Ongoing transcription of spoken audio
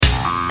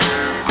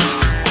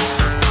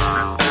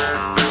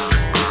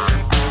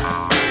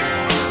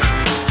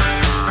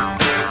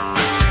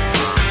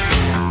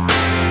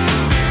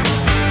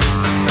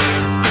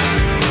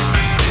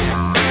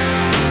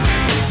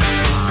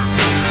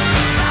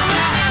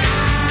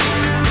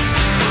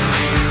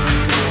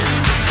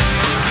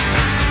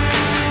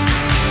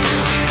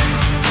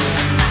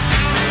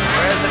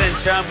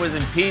Trump was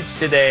impeached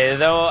today,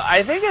 though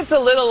I think it's a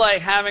little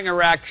like having a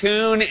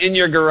raccoon in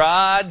your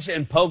garage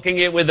and poking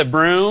it with a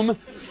broom.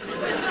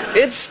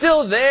 It's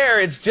still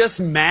there. It's just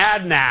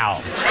mad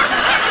now.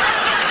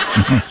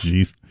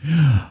 Jeez.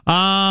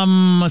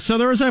 So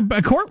there was a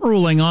court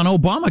ruling on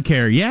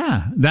Obamacare.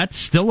 Yeah, that's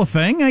still a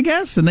thing, I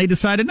guess. And they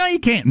decided, no, you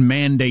can't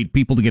mandate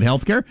people to get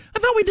health care. I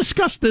thought we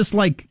discussed this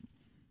like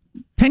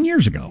 10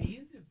 years ago.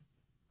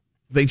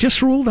 They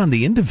just ruled on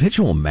the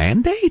individual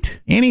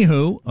mandate?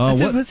 Anywho,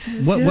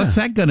 what's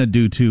that going to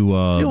do to...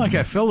 I feel like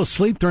I fell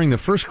asleep during the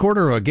first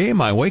quarter of a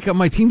game. I wake up,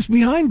 my team's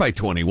behind by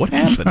 20. What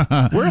happened?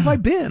 Where have I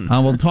been?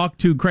 We'll talk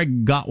to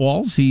Craig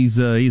Gottwals. He's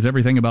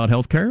everything about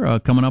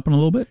healthcare coming up in a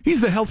little bit.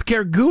 He's the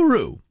healthcare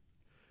guru.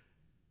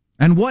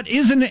 And what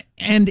isn't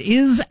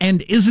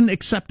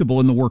acceptable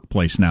in the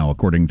workplace now,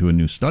 according to a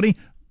new study.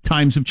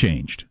 Times have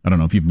changed. I don't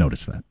know if you've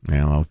noticed that.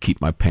 Well, I'll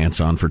keep my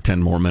pants on for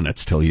 10 more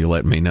minutes till you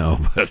let me know,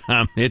 but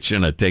I'm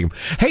itching to take them.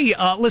 Hey,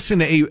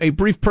 listen, a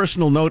brief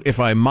personal note, if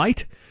I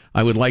might.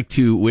 I would like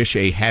to wish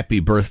a happy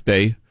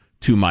birthday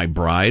to my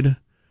bride,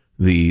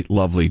 the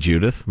lovely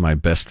Judith, my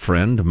best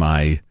friend,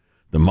 the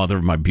mother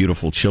of my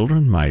beautiful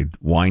children, my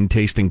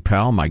wine-tasting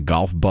pal, my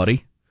golf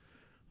buddy,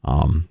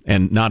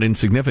 and not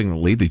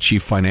insignificantly, the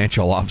chief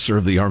financial officer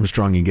of the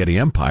Armstrong and Getty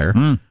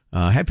Empire.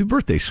 Happy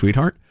birthday,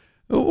 sweetheart.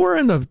 We're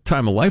in a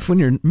time of life when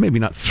you're maybe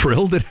not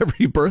thrilled at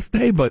every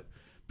birthday, but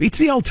beats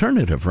the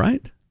alternative,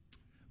 right?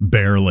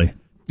 Barely.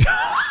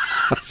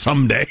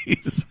 Some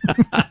days.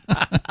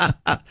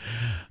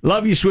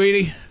 Love you,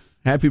 sweetie.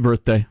 Happy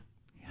birthday.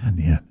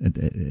 Yeah.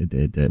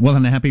 Well,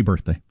 and a happy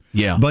birthday.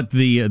 Yeah. But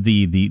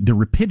the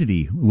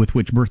rapidity with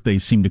which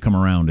birthdays seem to come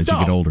around as you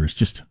get older is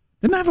just...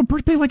 Didn't I have a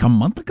birthday like a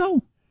month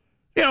ago?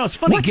 You know, it's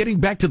funny getting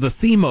back to the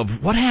theme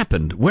of what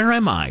happened. Where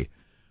am I?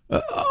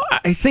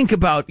 I think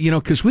about,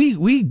 because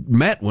we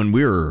met when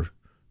we were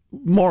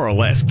more or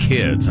less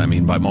kids, I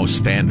mean, by most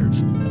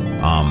standards.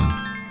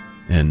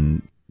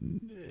 And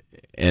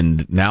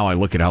now I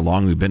look at how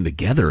long we've been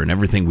together and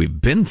everything we've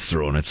been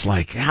through, and it's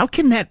like, how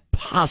can that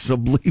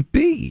possibly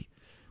be?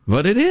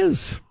 But it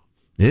is.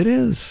 It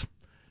is.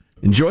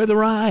 Enjoy the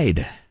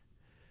ride.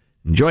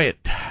 Enjoy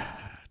it.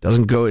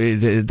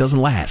 It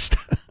doesn't last.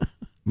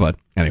 But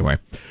anyway.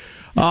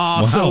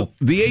 Wow. So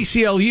the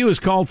ACLU has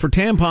called for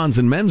tampons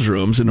in men's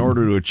rooms in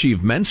order to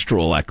achieve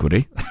menstrual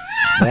equity.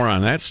 More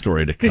on that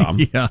story to come.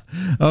 Yeah.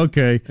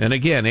 Okay. And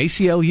again,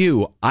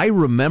 ACLU, I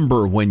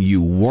remember when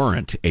you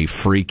weren't a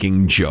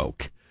freaking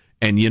joke.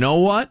 And you know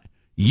what?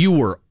 You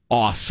were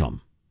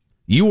awesome.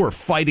 You were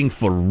fighting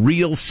for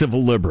real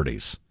civil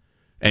liberties.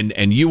 And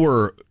you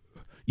were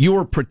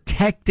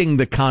protecting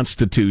the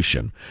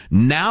Constitution.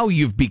 Now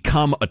you've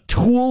become a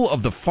tool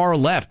of the far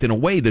left in a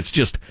way that's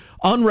just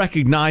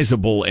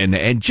unrecognizable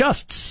and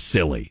just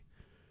silly.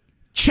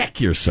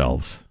 Check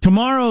yourselves.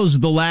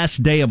 Tomorrow's the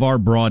last day of our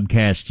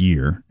broadcast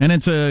year, and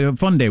it's a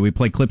fun day. We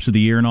play clips of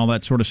the year and all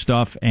that sort of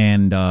stuff,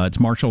 and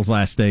it's Marshall's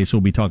last day, so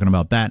we'll be talking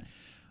about that.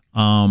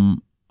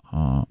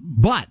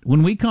 But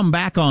when we come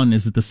back on,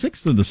 is it the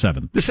 6th or the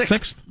 7th? The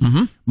 6th.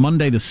 Mm-hmm.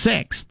 Monday the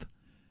 6th.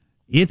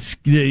 It's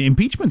the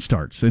impeachment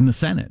starts in the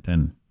Senate,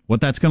 and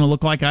what that's going to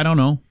look like, I don't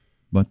know.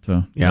 But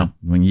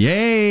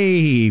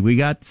yay, we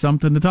got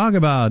something to talk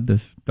about to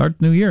start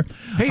the new year.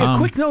 Hey, a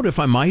quick note, if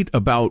I might,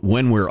 about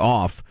when we're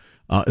off.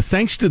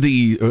 Thanks to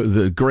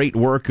the great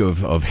work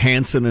of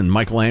Hanson and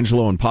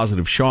Michelangelo and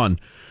Positive Sean,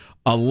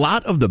 a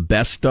lot of the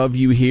best stuff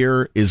you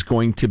hear is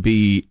going to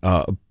be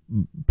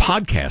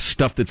podcast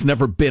stuff that's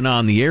never been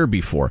on the air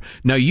before.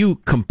 Now, you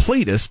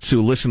completists who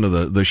listen to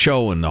the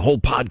show and the whole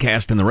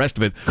podcast and the rest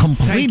of it,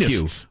 thank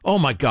you. Oh,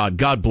 my God.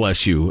 God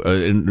bless you.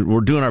 And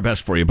we're doing our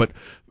best for you. But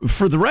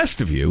for the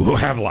rest of you who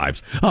have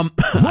lives, I'm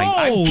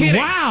kidding.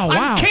 Wow.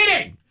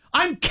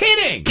 I'm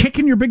kidding.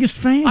 Kicking your biggest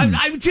fans.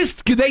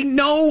 They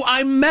know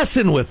I'm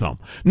messing with them.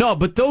 No,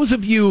 but those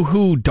of you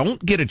who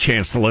don't get a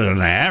chance to listen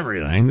to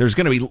everything, there's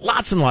going to be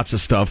lots and lots of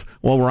stuff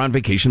while we're on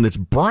vacation that's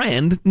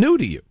brand new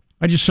to you.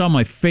 I just saw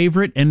my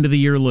favorite end of the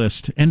year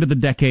list, end of the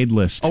decade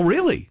list. Oh,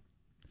 really?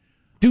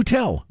 Do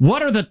tell.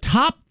 What are the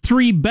top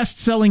 3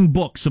 best-selling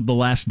books of the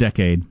last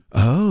decade?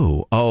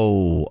 Oh.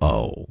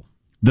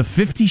 The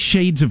 50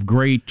 Shades of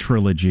Grey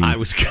trilogy. I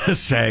was going to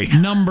say.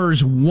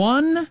 Numbers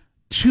 1,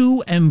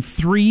 2, and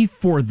 3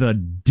 for the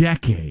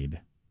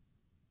decade.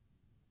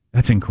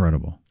 That's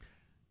incredible.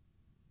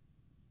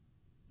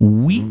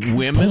 Weak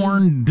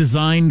porn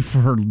designed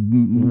for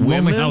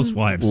Roman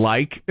housewives.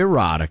 Like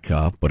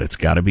erotica, but it's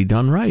got to be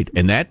done right.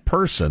 And that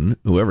person,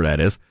 whoever that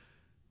is,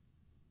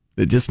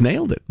 they just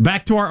nailed it.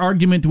 Back to our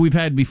argument we've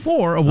had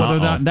before of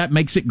whether that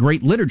makes it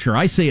great literature.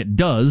 I say it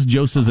does.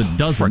 Joe says it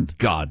doesn't. For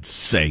God's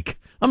sake.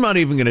 I'm not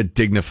even going to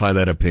dignify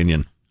that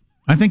opinion.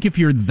 I think if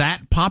you're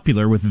that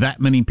popular with that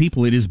many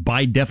people, it is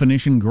by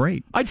definition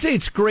great. I'd say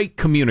it's great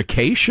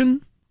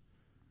communication.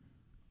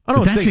 I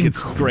don't think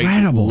it's great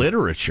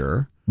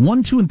literature.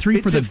 1, 2, and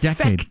 3 for the decade. It's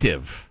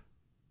effective.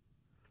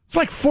 It's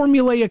like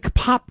formulaic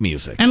pop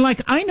music. And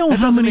I know that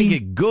how doesn't many...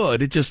 make it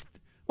good. It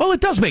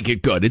does make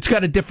it good. It's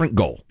got a different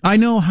goal. I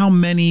know how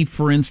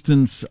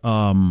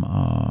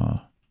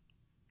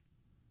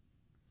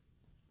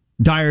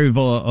Diary of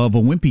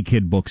a Wimpy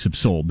Kid books have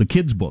sold, the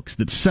kids' books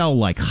that sell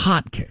like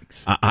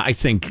hotcakes. I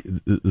think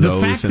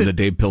those and the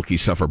Dave Pilkey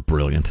stuff are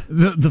brilliant.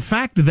 The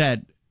fact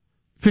that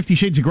 50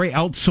 Shades of Grey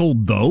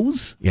outsold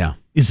those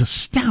is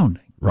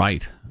astounding.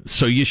 Right.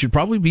 So you should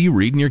probably be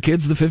reading your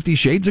kids the 50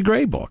 Shades of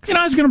Grey book.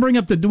 I was going to bring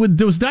up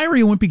was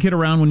Diary of a Wimpy Kid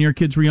around when your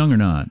kids were young or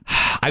not?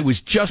 I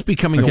was just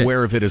becoming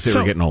aware of it as they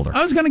were getting older.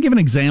 I was going to give an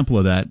example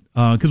of that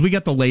because we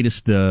got the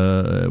latest we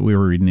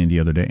were reading it the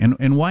other day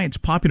and why it's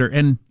popular.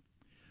 And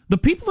the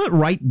people that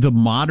write the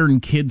modern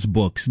kids'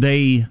 books,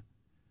 they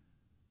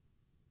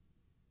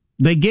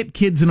get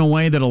kids in a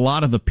way that a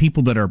lot of the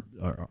people that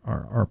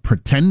are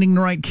pretending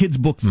to write kids'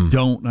 books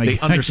don't. They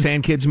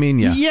understand kids mean?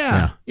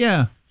 Yeah.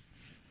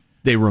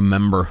 They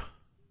remember.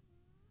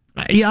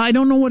 Yeah, I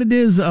don't know what it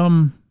is.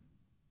 An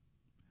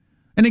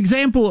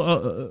example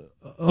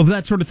of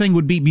that sort of thing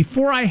would be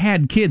before I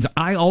had kids,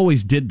 I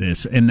always did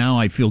this, and now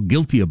I feel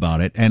guilty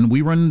about it. And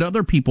we run into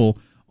other people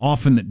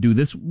often that do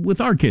this with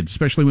our kids,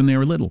 especially when they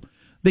were little.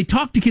 They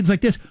talk to kids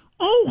like this.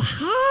 Oh,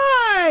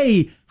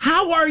 hi.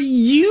 How are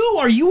you?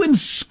 Are you in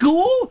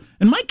school?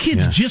 And my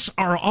kids just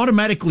are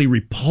automatically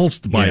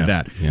repulsed by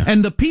that. Yeah.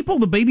 And the people,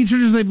 the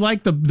babysitters they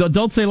like, the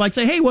adults they like,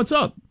 say, hey, what's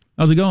up?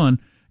 How's it going?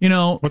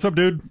 What's up,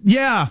 dude?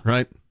 Yeah.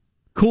 Right.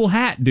 Cool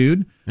hat,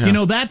 dude.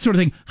 Yeah. That sort of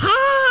thing.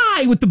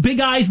 Hi, with the big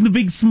eyes and the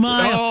big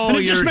smile. Oh, and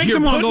it just makes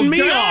them all go,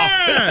 me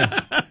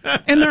off.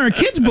 And there are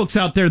kids' books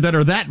out there that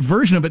are that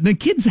version of it. And the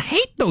kids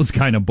hate those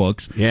kind of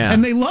books. Yeah.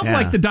 And they love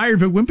like the Diary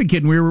of a Wimpy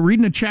Kid. And we were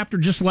reading a chapter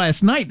just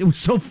last night. It was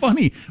so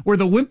funny where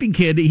the Wimpy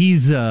Kid,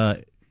 he's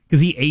because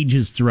he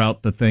ages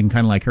throughout the thing,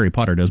 kind of like Harry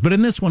Potter does. But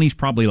in this one, he's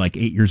probably like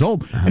 8 years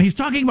old. Uh-huh. And he's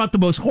talking about the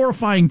most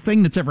horrifying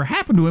thing that's ever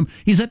happened to him.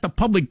 He's at the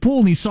public pool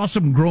and he saw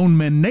some grown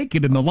men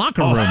naked in the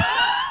locker room.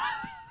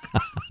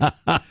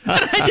 And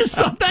I just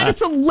thought that is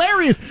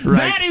hilarious. Right.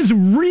 That is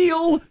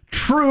real,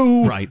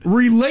 true. Right.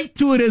 Relate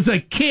to it as a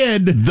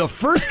kid. The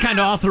first kind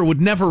of author would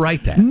never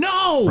write that.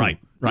 No. Right.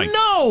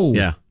 No.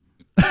 Yeah.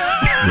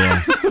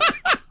 Yeah.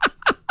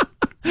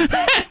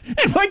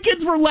 And my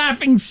kids were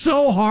laughing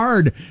so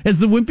hard as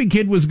the Wimpy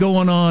Kid was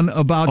going on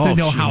about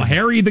how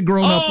hairy the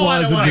grown-up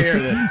was.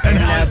 And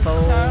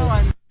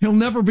how he'll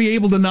never be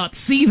able to not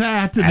see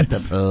that.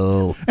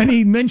 And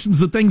he mentions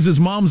the things his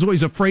mom's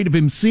always afraid of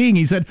him seeing.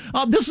 He said,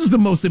 this is the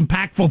most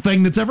impactful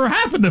thing that's ever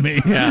happened to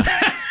me.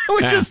 Yeah.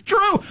 Which is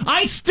true.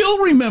 I still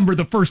remember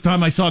the first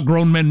time I saw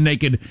grown men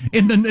naked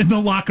in the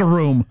locker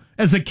room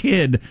as a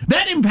kid.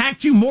 That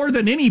impacts you more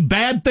than any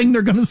bad thing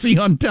they're going to see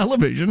on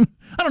television.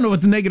 I don't know if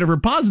it's negative or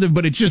positive,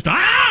 but it's just,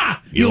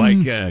 You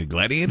like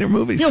gladiator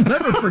movies? You'll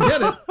never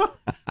forget it.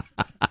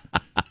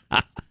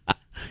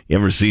 You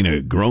ever seen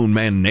a grown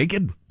man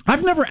naked?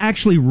 I've never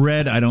actually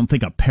read, I don't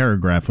think, a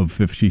paragraph of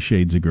 50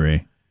 Shades of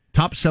Grey.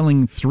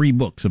 Top-selling 3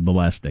 books of the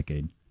last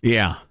decade.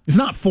 Yeah. It's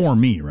not for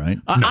me, right?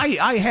 No.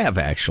 I have,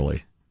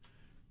 actually.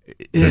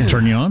 Did it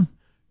turn you on?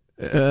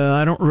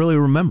 I don't really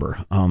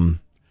remember.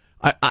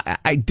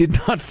 I did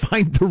not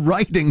find the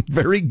writing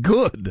very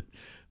good.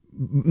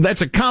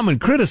 That's a common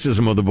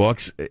criticism of the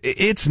books.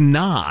 It's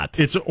not.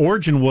 Its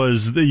origin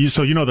was,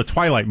 the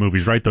Twilight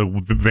movies, right? The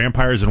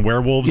vampires and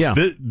werewolves. Yeah.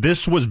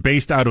 This was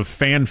based out of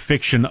fan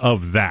fiction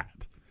of that.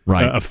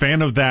 Right. A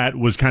fan of that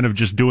was kind of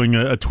just doing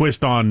a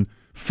twist on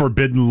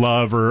forbidden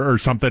love or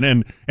something.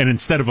 And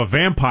instead of a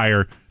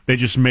vampire, they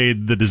just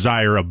made the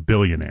Desire a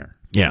billionaire.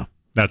 Yeah.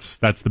 That's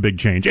the big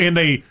change. And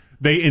they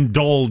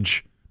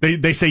indulge,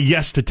 they say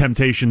yes to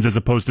temptations as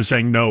opposed to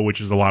saying no,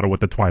 which is a lot of what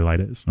the Twilight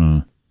is.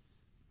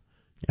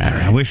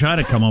 I wish I'd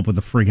have come up with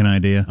a freaking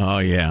idea. Oh,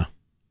 yeah.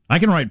 I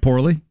can write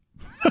poorly.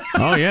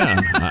 Oh,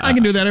 yeah. I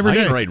can do that every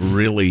day. I can write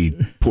really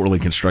poorly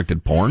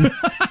constructed porn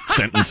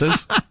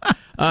sentences.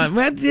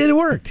 It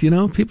worked,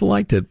 People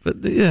liked it.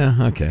 But, yeah,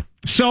 okay.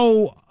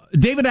 So,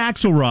 David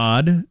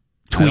Axelrod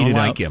tweeted I don't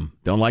like him.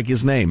 Don't like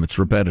his name. It's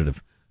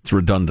repetitive. It's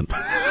redundant.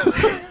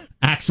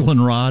 Axel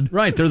and Rod.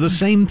 Right, they're the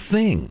same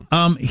thing.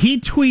 He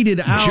tweeted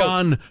out...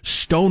 John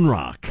Stone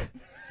Rock.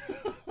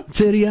 It's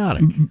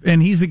idiotic.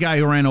 And he's the guy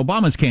who ran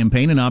Obama's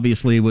campaign and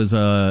obviously was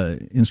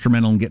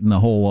instrumental in getting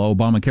the whole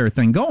Obamacare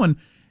thing going.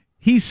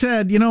 He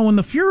said, when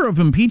the furor of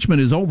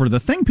impeachment is over, the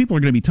thing people are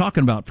going to be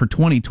talking about for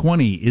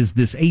 2020 is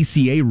this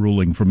ACA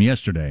ruling from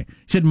yesterday.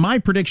 He said, my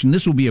prediction,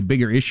 this will be a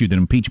bigger issue than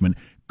impeachment.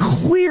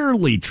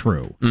 Clearly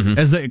true. Mm-hmm.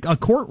 As a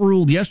court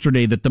ruled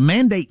yesterday that the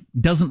mandate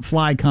doesn't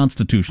fly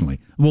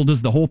constitutionally. Well,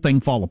 does the whole thing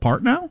fall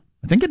apart now?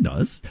 I think it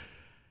does.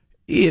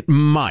 It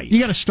might. You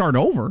got to start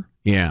over.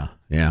 Yeah.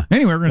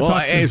 Anyway, we're going to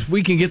talk. If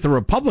we can get the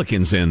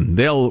Republicans in,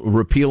 they'll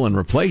repeal and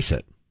replace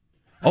it.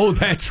 Oh,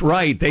 that's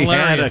right. They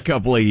had a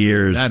couple of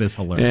years. That is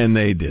hilarious. And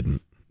they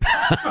didn't.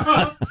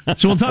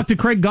 So we'll talk to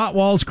Craig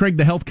Gottwals, Craig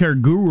the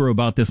healthcare guru,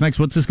 about this next.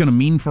 What's this going to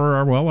mean for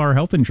our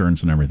health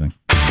insurance and everything?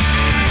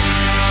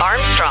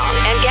 Armstrong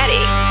and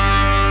Getty.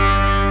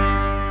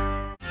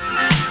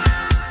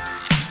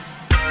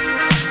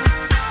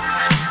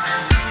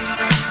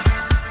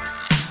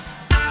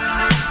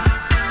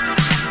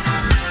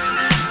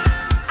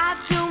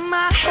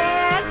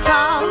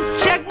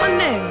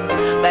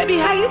 Baby,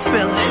 how you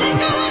feeling?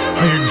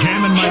 Oh, you're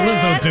jamming my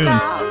Lizzo tune.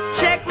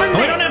 Check my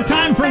we don't have time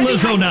for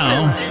Lizzo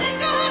now.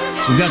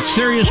 We've got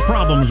serious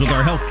problems with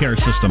our healthcare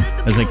system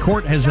as a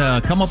court has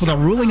come up with a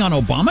ruling on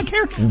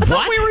Obamacare. I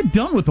thought we were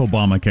done with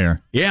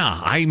Obamacare.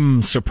 Yeah,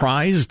 I'm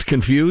surprised,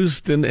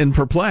 confused, and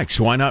perplexed.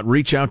 Why not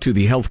reach out to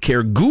the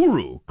healthcare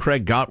guru,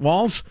 Craig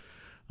Gottwals,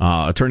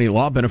 attorney,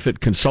 law benefit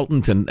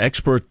consultant, and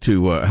expert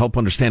to help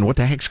understand what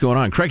the heck's going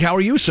on. Craig, how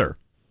are you, sir?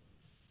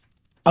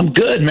 I'm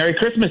good. Merry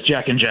Christmas,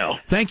 Jack and Joe.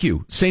 Thank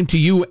you. Same to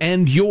you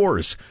and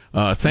yours.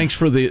 Thanks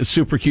for the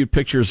super cute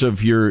pictures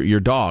of your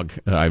dog.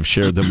 I've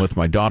shared them with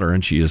my daughter,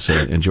 and she has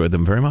enjoyed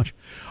them very much.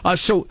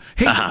 So,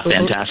 hey,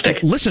 fantastic.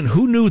 Listen,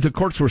 who knew the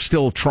courts were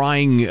still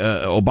trying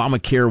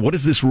Obamacare? What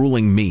does this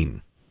ruling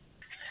mean?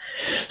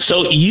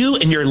 So you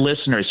and your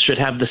listeners should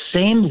have the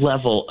same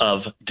level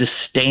of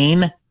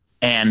disdain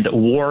and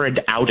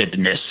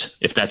worried-outedness,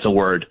 if that's a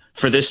word,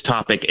 for this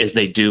topic as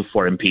they do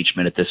for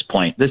impeachment at this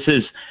point. This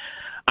is...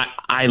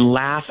 I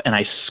laugh and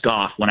I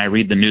scoff when I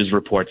read the news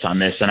reports on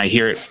this, and I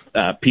hear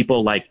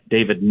people like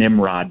David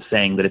Nimrod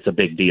saying that it's a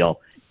big deal.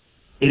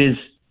 It is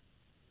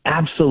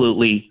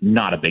absolutely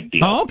not a big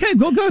deal. Oh, okay,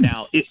 good.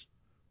 Now,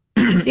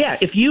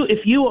 if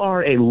you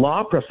are a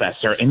law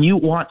professor and you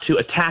want to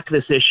attack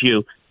this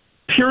issue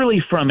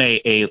purely from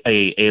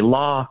a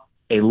law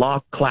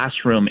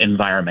classroom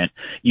environment,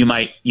 you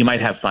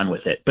might have fun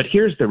with it. But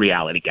here's the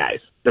reality, guys.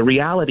 The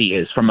reality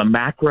is, from a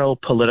macro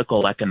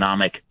political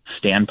economic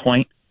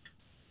standpoint,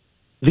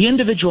 the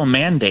individual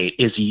mandate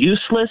is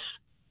useless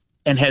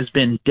and has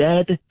been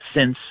dead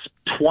since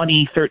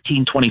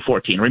 2013,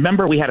 2014.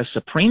 Remember, we had a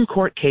Supreme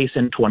Court case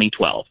in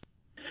 2012.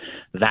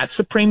 That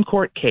Supreme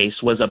Court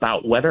case was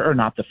about whether or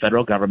not the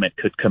federal government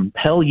could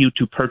compel you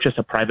to purchase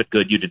a private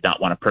good you did not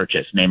want to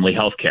purchase, namely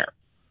health care.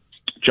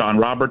 John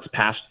Roberts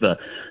passed the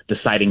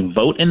deciding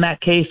vote in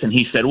that case, and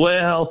he said,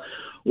 well,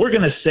 we're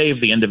going to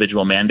save the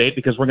individual mandate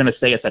because we're going to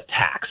say it's a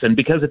tax. And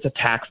because it's a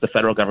tax, the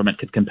federal government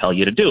could compel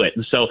you to do it.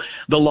 And so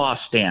the law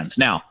stands.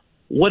 Now,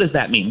 what does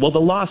that mean? Well, the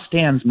law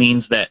stands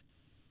means that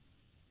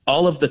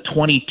all of the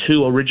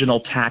 22 original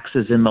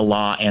taxes in the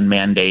law and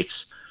mandates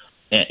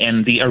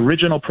and the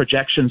original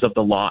projections of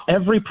the law,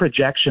 every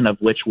projection of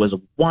which was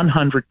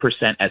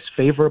 100% as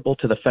favorable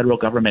to the federal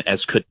government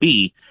as could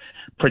be,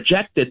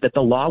 projected that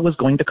the law was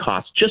going to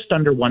cost just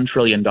under $1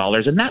 trillion.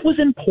 And that was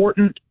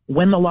important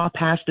when the law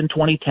passed in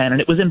 2010.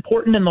 And it was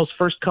important in those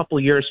first couple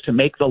of years to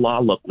make the law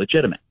look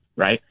legitimate,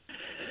 right?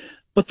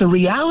 But the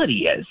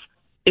reality is,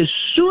 as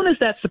soon as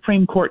that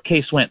Supreme Court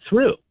case went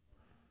through,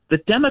 the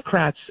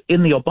Democrats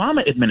in the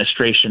Obama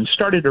administration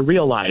started to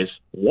realize,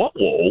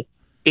 whoa,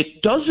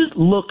 it doesn't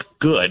look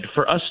good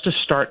for us to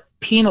start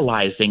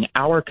penalizing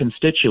our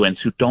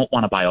constituents who don't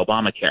want to buy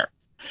Obamacare.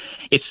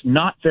 It's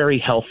not very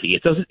healthy.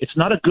 It's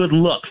not a good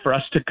look for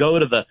us to go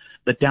to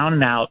the down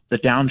and out, the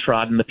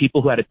downtrodden, the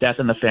people who had a death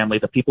in the family,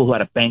 the people who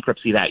had a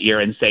bankruptcy that year,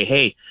 and say,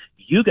 hey,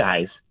 you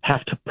guys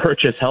have to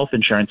purchase health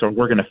insurance or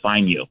we're going to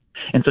fine you.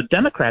 And so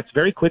Democrats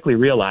very quickly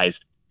realized,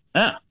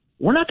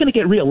 we're not going to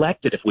get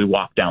reelected if we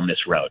walk down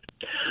this road.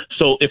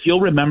 So if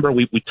you'll remember,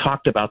 we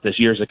talked about this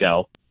years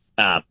ago,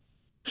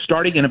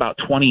 starting in about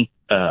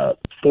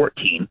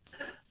 2014,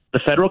 the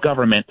federal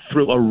government,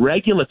 through a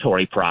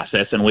regulatory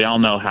process, and we all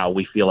know how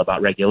we feel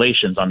about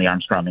regulations on the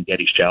Armstrong and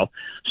Getty show,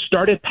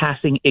 started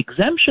passing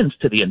exemptions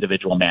to the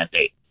individual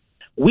mandate.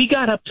 We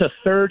got up to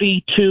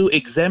 32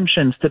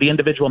 exemptions to the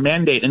individual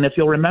mandate. And if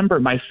you'll remember,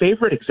 my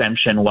favorite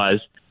exemption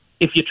was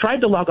if you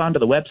tried to log on to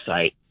the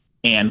website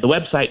and the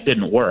website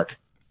didn't work,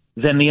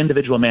 then the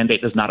individual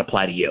mandate does not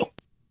apply to you.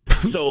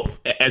 So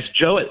as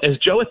Joe at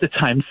the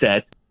time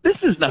said, this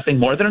is nothing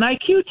more than an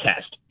IQ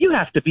test. You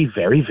have to be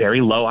very,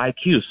 very low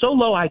IQ, so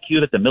low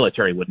IQ that the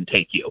military wouldn't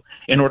take you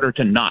in order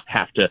to not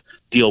have to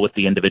deal with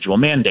the individual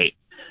mandate.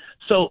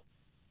 So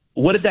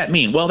what did that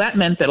mean? Well, that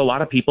meant that a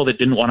lot of people that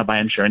didn't want to buy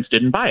insurance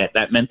didn't buy it.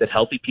 That meant that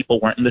healthy people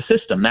weren't in the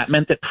system. That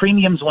meant that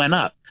premiums went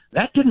up.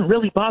 That didn't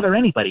really bother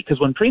anybody because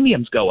when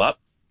premiums go up,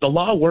 the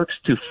law works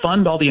to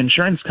fund all the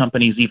insurance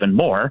companies even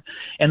more.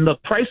 And the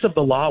price of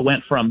the law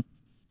went from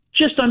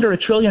just under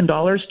 $1 trillion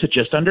to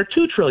just under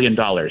 $2 trillion.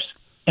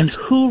 And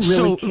who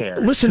really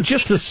cares? Listen,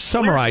 just to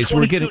summarize,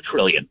 we're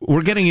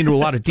getting into a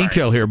lot of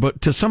detail here, but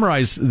to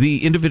summarize,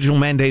 the individual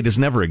mandate has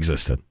never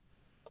existed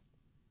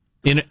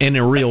in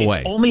a real way.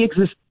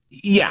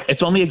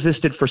 It's only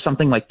existed for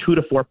something like 2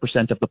 to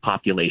 4% of the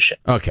population.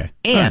 Okay.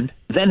 And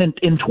then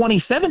in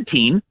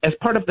 2017, as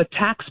part of the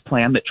tax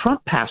plan that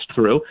Trump passed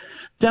through,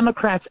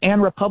 Democrats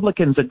and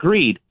Republicans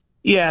agreed,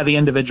 yeah, the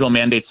individual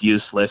mandate's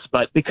useless,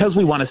 but because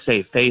we want to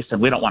save face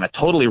and we don't want to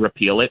totally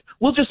repeal it,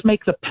 we'll just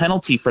make the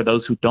penalty for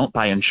those who don't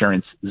buy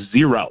insurance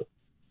zero.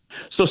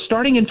 So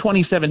starting in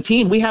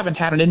 2017, we haven't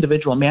had an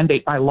individual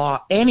mandate by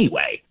law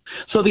anyway.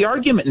 So the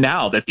argument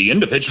now that the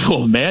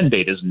individual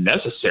mandate is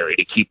necessary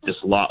to keep this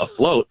law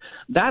afloat,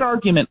 that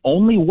argument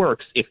only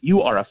works if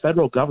you are a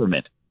federal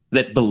government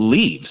that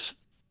believes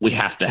we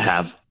have to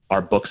have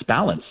our books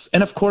balanced.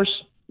 And of course,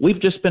 we've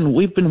been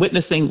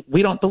witnessing,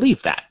 we don't believe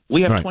that.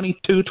 We have $22,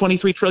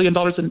 $23 trillion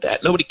in debt.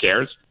 Nobody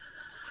cares.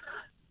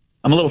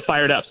 I'm a little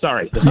fired up.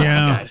 Sorry.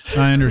 Yeah,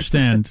 I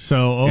understand.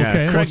 So,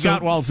 okay. Craig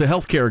Gottwald's the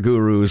healthcare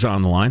guru, is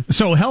on the line.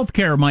 So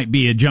healthcare might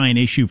be a giant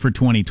issue for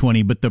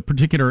 2020, but the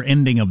particular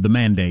ending of the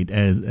mandate,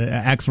 as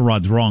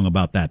Axelrod's wrong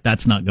about that.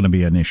 That's not going to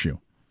be an issue.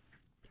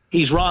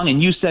 He's wrong,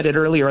 and you said it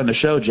earlier on the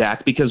show,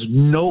 Jack, because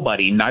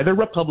nobody, neither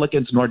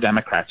Republicans nor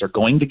Democrats, are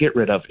going to get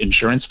rid of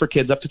insurance for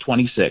kids up to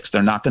 26.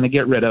 They're not going to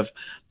get rid of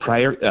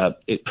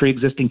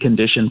pre-existing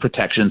condition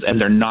protections,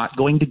 and they're not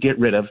going to get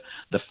rid of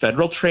the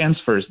federal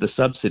transfers, the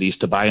subsidies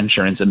to buy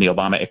insurance in the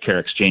Obamacare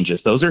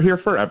exchanges. Those are here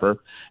forever,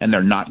 and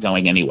they're not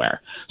going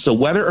anywhere. So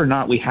whether or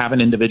not we have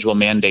an individual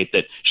mandate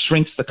that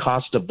shrinks the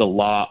cost of the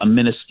law a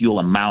minuscule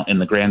amount in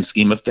the grand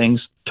scheme of things,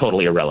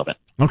 totally irrelevant.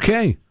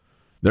 Okay.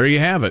 There you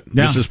have it.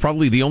 Yeah. This is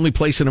probably the only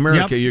place in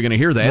America you're going to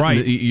hear that.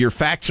 Right. Your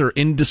facts are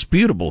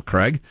indisputable,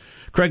 Craig.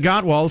 Craig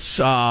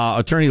Gottwald,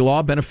 attorney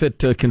law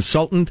benefit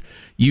consultant.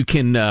 You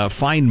can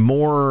find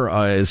more.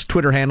 His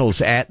Twitter handle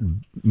is at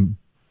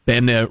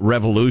Ben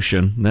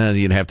Revolution.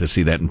 You'd have to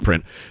see that in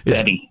print.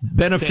 It's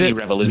Benny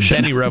Revolution.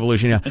 Benny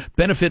Revolution, yeah.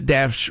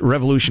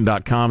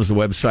 Benefit-revolution.com is the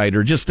website,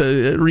 or just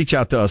reach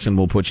out to us and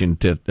we'll put you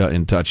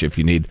in touch if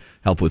you need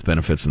help with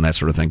benefits and that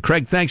sort of thing.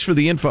 Craig, thanks for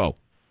the info.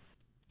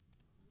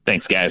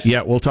 Thanks, guys.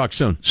 Yeah, we'll talk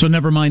soon. So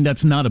never mind,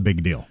 that's not a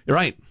big deal. You're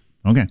right.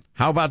 Okay.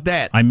 How about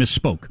that? I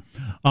misspoke.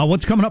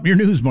 What's coming up in your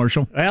news,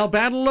 Marshall? Well,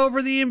 battle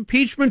over the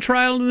impeachment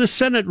trial in the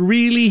Senate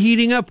really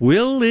heating up.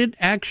 Will it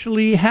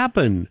actually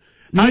happen?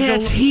 Yeah,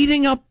 it's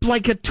heating up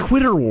like a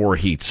Twitter war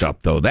heats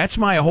up, though. That's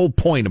my whole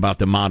point about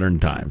the modern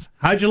times.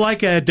 How'd you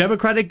like a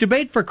Democratic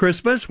debate for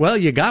Christmas? Well,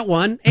 you got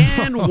one.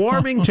 And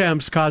warming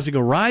temps causing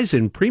a rise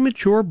in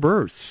premature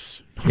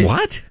births.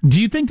 What?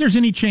 Do you think there's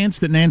any chance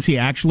that Nancy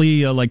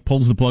actually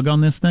pulls the plug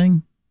on this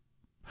thing?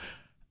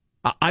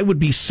 I would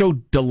be so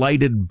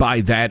delighted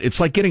by that. It's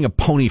like getting a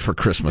pony for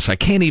Christmas. I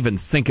can't even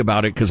think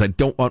about it because I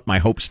don't want my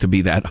hopes to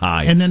be that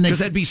high. And then because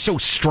that'd be so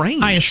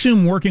strange. I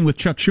assume working with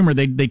Chuck Schumer,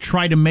 they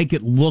try to make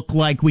it look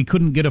like we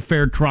couldn't get a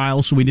fair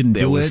trial, so we didn't do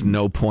it. There was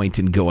no point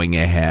in going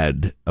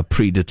ahead a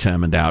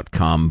predetermined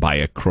outcome by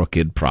a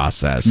crooked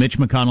process. Mitch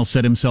McConnell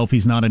said himself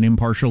he's not an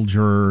impartial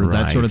juror,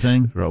 that sort of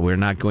thing. We're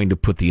not going to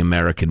put the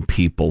American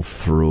people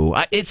through.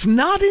 It's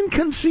not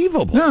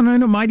inconceivable. No,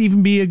 might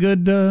even be a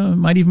good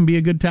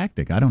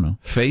tactic. I don't know.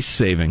 Face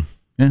saving.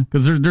 Yeah,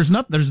 because there's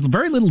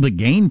very little to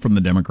gain from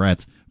the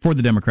Democrats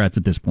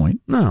at this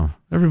point. No,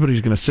 everybody's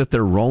going to sit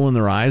there rolling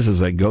their eyes as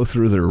they go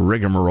through their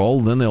rigmarole.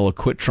 Then they'll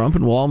acquit Trump,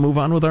 and we'll all move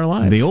on with our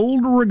lives. The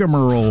old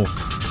rigmarole.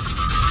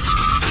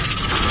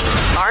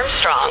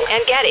 Armstrong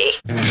and Getty.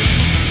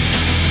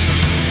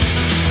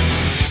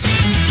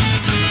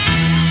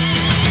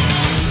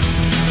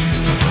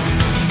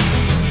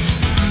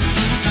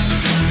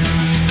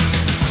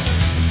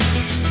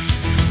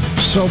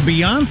 So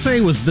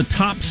Beyonce was the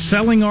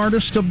top-selling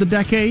artist of the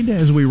decade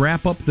as we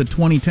wrap up the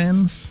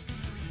 2010s.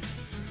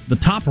 The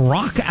top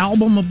rock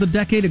album of the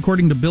decade,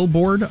 according to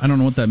Billboard, I don't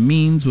know what that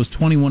means, was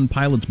 21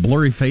 Pilots'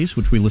 Blurry Face,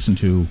 which we listen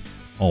to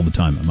all the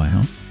time at my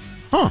house.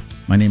 Huh.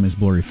 My name is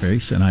Blurry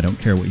Face, and I don't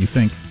care what you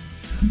think.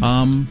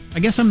 I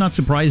guess I'm not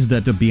surprised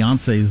that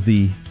Beyonce is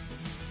the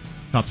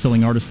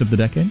top-selling artist of the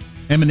decade.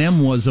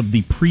 Eminem was of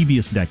the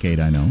previous decade,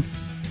 I know.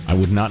 I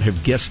would not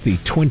have guessed the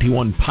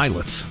 21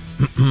 Pilots.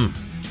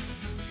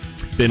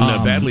 Been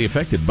badly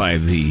affected by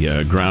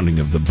the grounding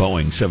of the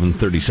Boeing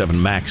 737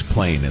 MAX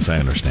plane, as I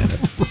understand it.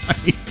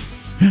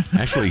 Right.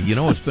 Actually,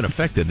 it's been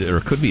affected,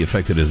 or could be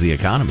affected, as the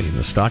economy and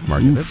the stock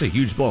market. Oof. That's a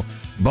huge blow.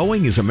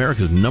 Boeing is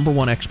America's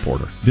 #1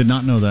 exporter. Did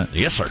not know that.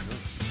 Yes, sir.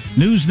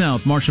 News now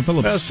with Marsha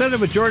Phillips. Well, Senate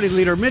Majority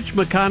Leader Mitch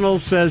McConnell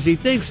says he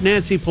thinks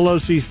Nancy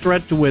Pelosi's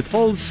threat to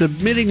withhold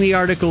submitting the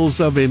articles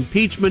of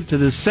impeachment to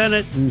the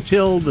Senate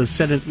until the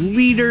Senate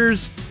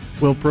leaders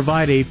will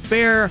provide a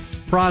fair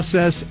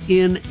process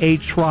in a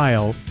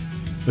trial.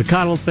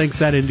 McConnell thinks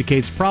that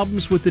indicates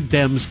problems with the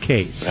Dems'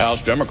 case.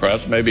 House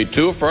Democrats may be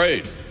too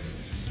afraid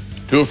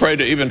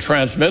to even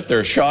transmit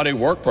their shoddy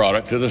work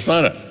product to the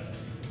Senate.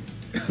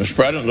 Mr.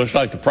 President, looks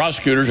like the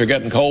prosecutors are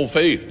getting cold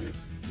feet.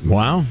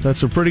 Wow,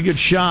 that's a pretty good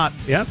shot.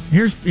 Yep.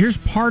 Here's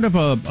part of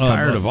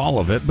tired of all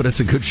of it, but it's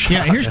a good shot.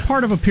 Yeah, here's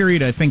part of a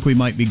period I think we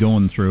might be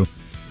going through.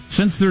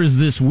 Since there's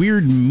this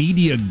weird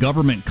media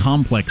government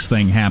complex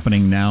thing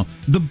happening now,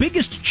 the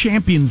biggest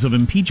champions of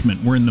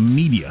impeachment were in the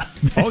media.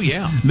 Oh,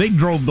 yeah. They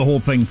drove the whole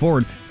thing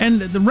forward.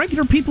 And the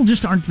regular people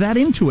just aren't that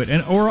into it.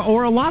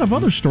 Or a lot of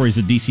other stories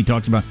that DC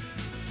talks about.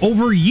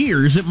 Over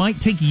years, it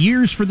might take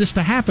years for this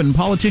to happen.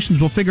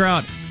 Politicians will figure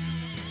out,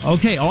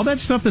 okay, all that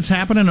stuff that's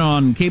happening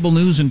on cable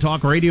news and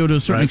talk radio to a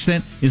certain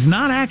extent is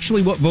not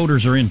actually what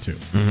voters are into.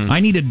 Mm-hmm.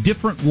 I need a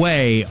different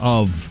way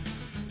of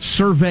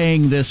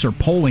surveying this or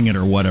polling it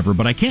or whatever,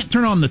 but I can't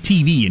turn on the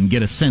TV and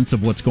get a sense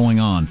of what's going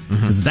on,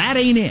 because that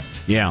ain't it.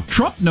 Yeah.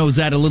 Trump knows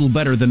that a little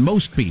better than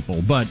most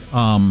people, but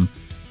I'm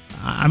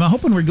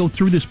hoping we go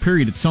through this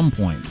period at some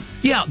point.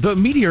 Yeah, the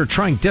media are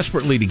trying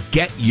desperately to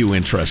get you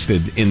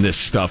interested in this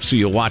stuff so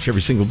you'll watch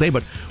every single day,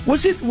 but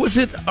was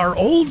it our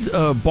old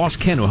boss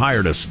Ken, who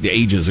hired us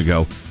ages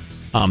ago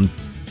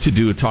to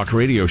do a talk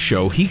radio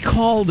show? He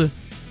called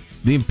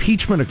the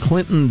impeachment of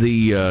Clinton,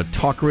 the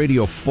Talk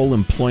Radio Full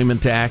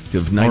Employment Act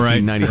of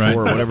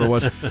 1994 or whatever it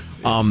was,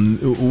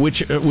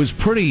 which was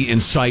pretty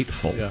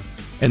insightful. Yeah.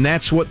 And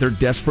that's what they're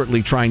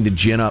desperately trying to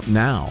gin up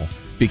now.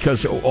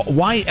 Because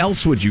why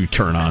else would you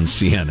turn on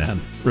CNN?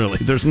 Really,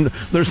 there's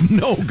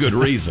no good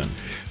reason.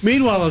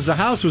 Meanwhile, as the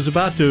House was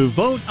about to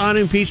vote on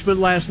impeachment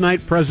last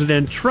night,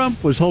 President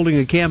Trump was holding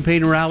a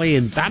campaign rally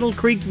in Battle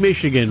Creek,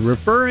 Michigan,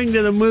 referring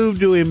to the move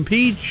to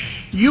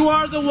impeach. You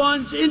are the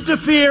ones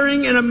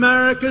interfering in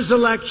America's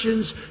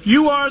elections.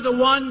 You are the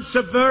ones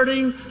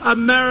subverting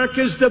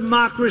America's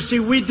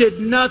democracy. We did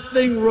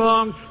nothing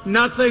wrong,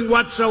 nothing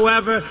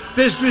whatsoever.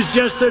 This was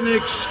just an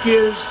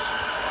excuse.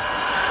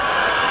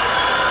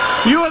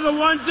 You are the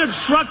ones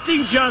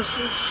obstructing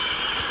justice.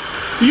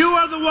 You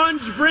are the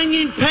ones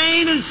bringing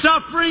pain and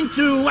suffering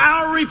to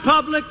our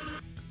republic.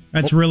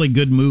 That's a really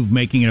good move,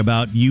 making it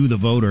about you, the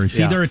voter.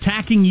 See, they're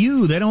attacking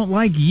you. They don't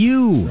like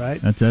you. Right.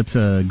 That's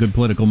a good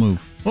political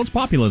move. Well, it's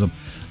populism.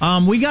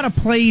 We got to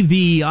play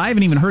I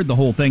haven't even heard the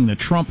whole thing, the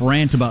Trump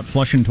rant about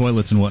flushing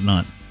toilets and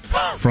whatnot.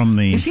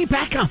 Is he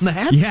back on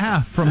that?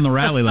 Yeah, from the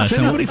rally last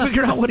night. Nobody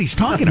figured out what he's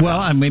talking about.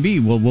 Well, maybe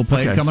we'll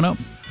play it coming up.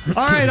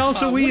 All right,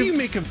 also,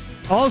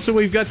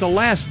 we've got the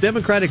last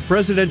Democratic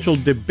presidential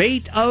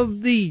debate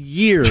of the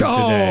year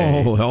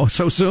today. Oh,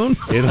 so soon?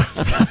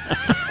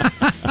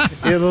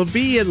 It'll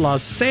be in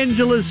Los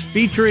Angeles,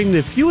 featuring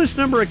the fewest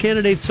number of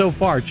candidates so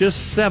far,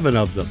 just 7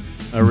 of them.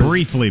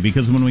 Briefly,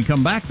 because when we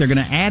come back, they're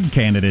going to add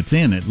candidates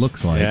in, it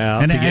looks like. Yeah,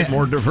 and to get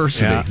more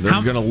diversity. Yeah.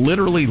 They're going to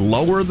literally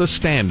lower the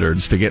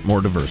standards to get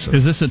more diversity.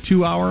 Is this a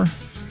 2-hour?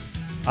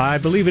 I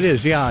believe it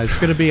is, yeah. It's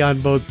going to be on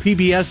both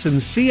PBS and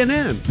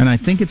CNN. And I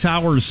think it's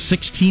hours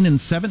 16 and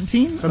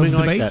 17 Something of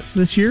like debates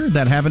this year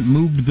that haven't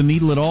moved the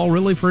needle at all,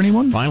 really, for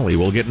anyone. Finally,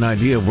 we'll get an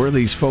idea of where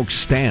these folks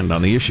stand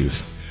on the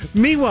issues.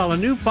 Meanwhile, a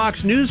new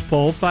Fox News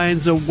poll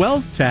finds a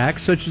wealth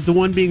tax, such as the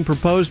one being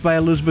proposed by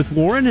Elizabeth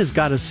Warren, has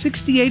got a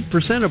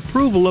 68%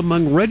 approval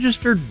among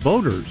registered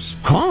voters.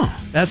 Huh.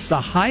 That's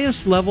the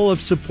highest level of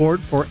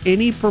support for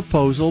any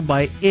proposal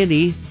by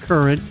any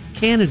current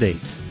candidate.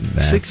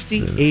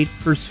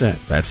 68%.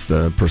 That's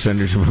the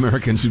percentage of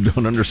Americans who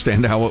don't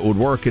understand how it would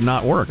work and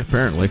not work,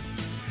 apparently.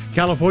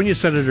 California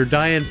Senator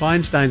Dianne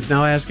Feinstein's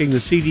now asking the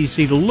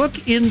CDC to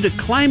look into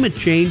climate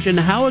change and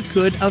how it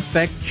could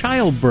affect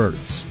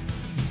childbirths.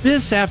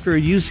 This after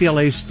a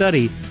UCLA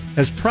study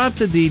has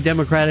prompted the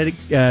Democrat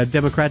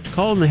to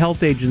call on the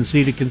health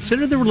agency to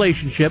consider the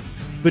relationship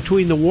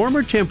between the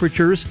warmer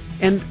temperatures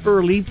and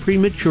early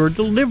premature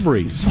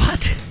deliveries.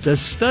 What? The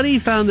study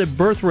found that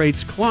birth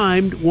rates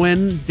climbed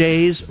when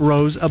days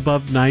rose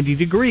above 90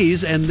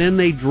 degrees, and then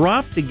they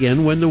dropped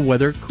again when the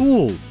weather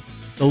cooled.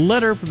 The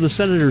letter from the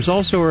senators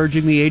also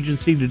urging the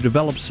agency to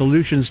develop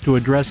solutions to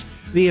address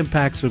the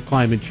impacts of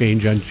climate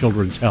change on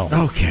children's health.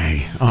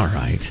 Okay, all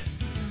right.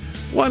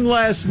 One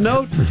last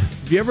note.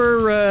 Have you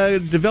ever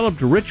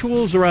developed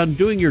rituals around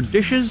doing your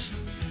dishes?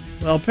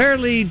 Well,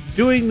 apparently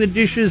doing the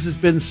dishes has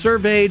been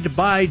surveyed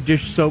by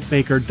dish soap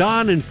maker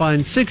Dawn and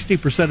finds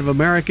 60% of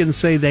Americans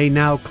say they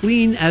now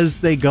clean as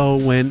they go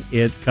when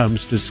it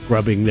comes to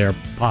scrubbing their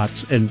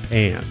pots and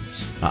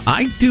pans.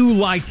 I do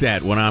like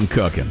that when I'm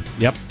cooking.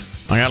 Yep.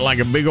 I got like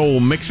a big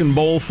old mixing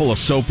bowl full of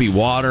soapy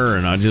water,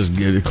 and I just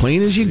get it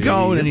clean as you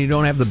go, and you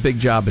don't have the big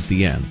job at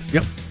the end.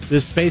 Yep.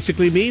 This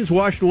basically means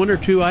washing 1 or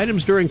 2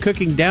 items during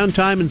cooking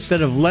downtime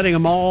instead of letting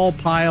them all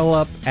pile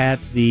up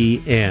at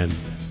the end.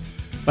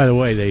 By the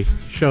way, the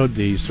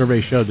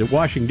survey showed that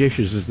washing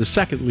dishes is the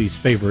second least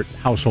favorite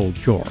household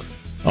chore.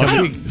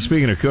 Oh,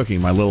 speaking of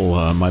cooking, my little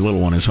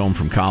one is home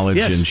from college,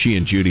 and she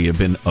and Judy have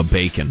been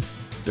a-baking.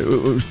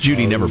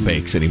 Judy never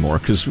bakes anymore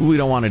because we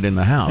don't want it in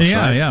the house.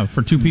 Yeah, right? Yeah,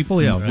 for 2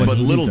 people, yeah. But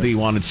little D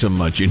wanted some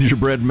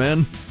gingerbread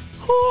men.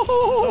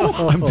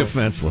 I'm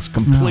defenseless,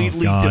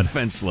 completely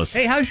defenseless.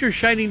 Hey, how's your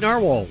shiny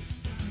narwhal?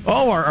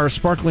 Oh, our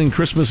sparkling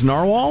Christmas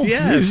narwhal?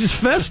 Yes. He's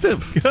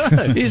festive.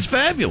 Good. He's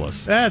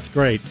fabulous. That's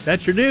great.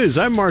 That's your news.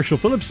 I'm Marshall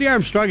Phillips, the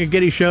Armstrong and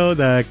Getty Show,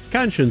 the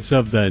conscience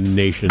of the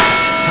nation.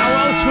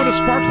 How else would a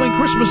sparkling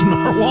Christmas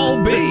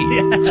narwhal be?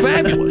 It's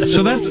fabulous.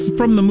 So that's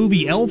from the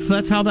movie Elf?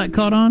 That's how that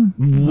caught on?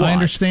 What? I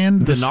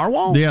understand. The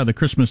narwhal? Yeah, the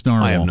Christmas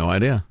narwhal. I have no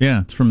idea.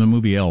 Yeah, it's from the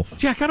movie Elf.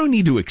 Jack, I don't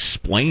need to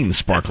explain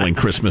sparkling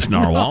Christmas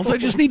narwhals. I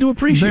just need to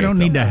appreciate them. They don't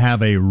need to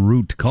have a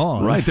root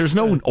cause. Right, there's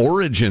no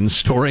origin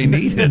story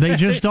needed. They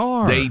just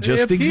are. They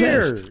just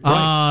exist.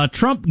 Right.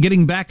 Trump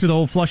getting back to the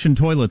whole flushing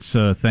toilets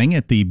thing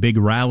at the big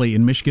rally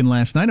in Michigan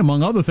last night,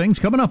 among other things,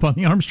 coming up on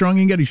the Armstrong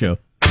and Getty Show.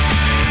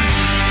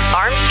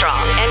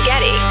 Armstrong and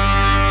Getty.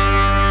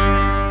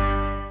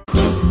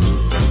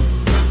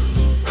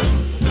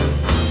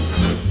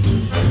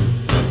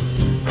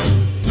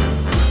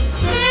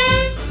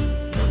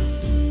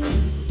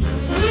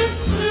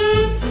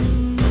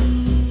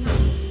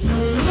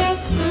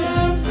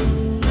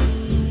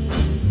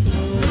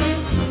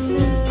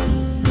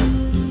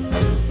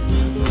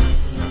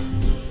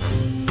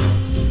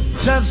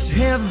 Just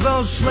hear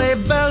those sleigh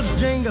bells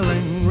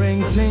jingling,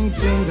 ring, ting,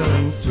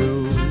 tingling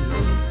too.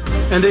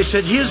 And they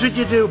said, here's what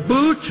you do.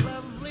 Boot,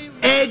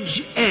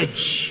 edge,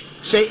 edge.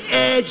 Say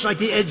edge like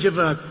the edge of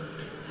a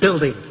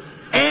building.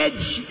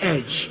 Edge.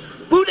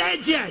 Boot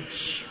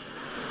edge.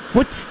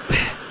 What?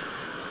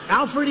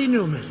 Alfred E.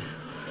 Newman.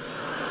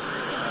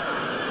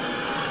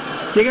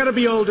 You got to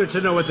be older to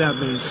know what that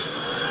means.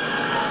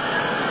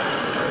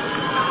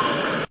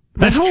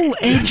 That whole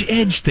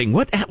edge thing.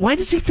 What? Why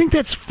does he think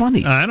that's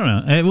funny? I don't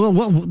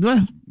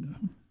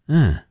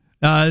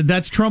know.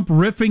 That's Trump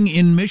riffing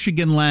in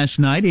Michigan last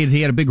night.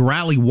 He had a big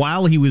rally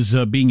while he was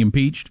being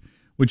impeached,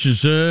 which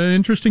is an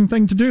interesting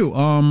thing to do.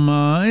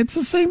 It's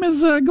the same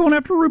as going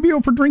after Rubio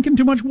for drinking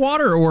too much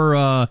water,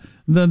 or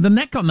the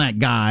neck on that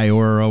guy,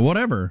 or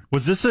whatever.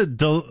 Was this a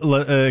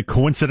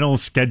coincidental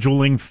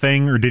scheduling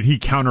thing, or did he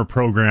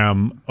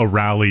counter-program a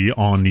rally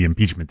on the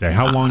impeachment day?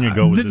 How long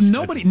ago was this?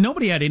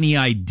 Nobody had any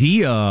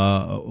idea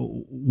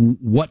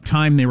what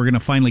time they were going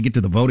to finally get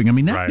to the voting. I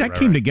mean, that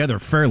came together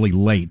fairly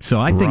late, so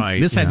I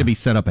think this had to be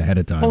set up ahead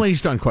of time. Well, he's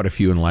done quite a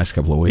few in the last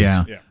couple of weeks.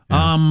 Yeah.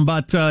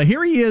 But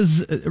here he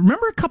is.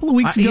 Remember a couple of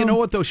weeks ago? You know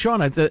what, though,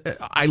 Sean?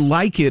 I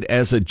like it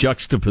as a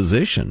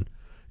juxtaposition.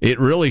 It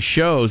really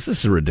shows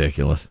this is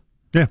ridiculous.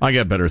 Yeah. I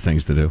got better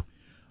things to do.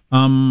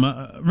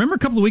 Remember a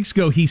couple of weeks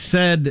ago he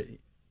said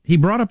he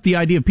brought up the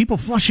idea of people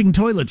flushing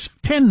toilets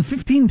 10,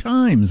 15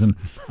 times, and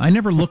I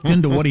never looked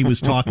into what he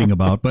was talking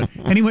about. But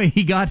anyway,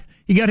 he got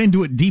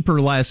into it deeper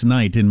last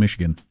night in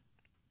Michigan.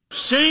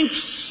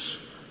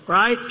 Sinks,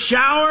 right?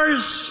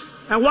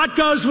 Showers. And what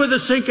goes with a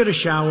sink and a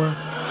shower?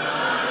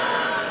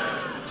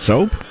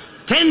 Soap?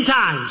 10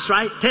 times,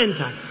 right? 10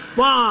 times.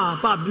 Well,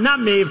 Bob, not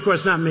me, of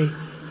course, not me.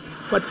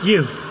 But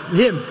you,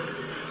 him.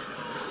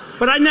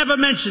 But I never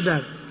mentioned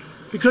that.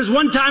 Because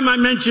one time I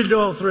mentioned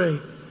all three.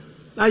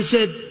 I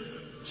said,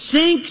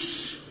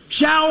 sinks,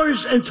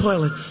 showers, and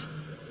toilets.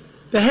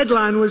 The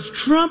headline was,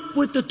 Trump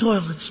with the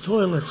toilets.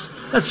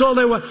 That's all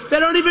they were. They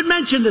don't even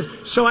mention it.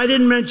 So I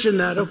didn't mention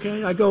that,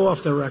 okay? I go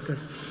off the record.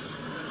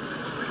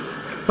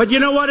 But you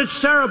know what? It's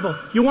terrible.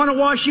 You want to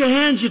wash your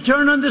hands, you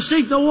turn on the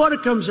sink, no water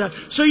comes out.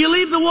 So you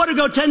leave the water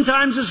go 10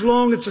 times as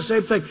long. It's the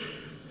same thing.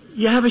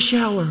 You have a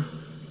shower.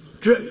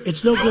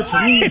 It's no good for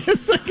me. Wait a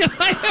second.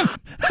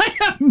 I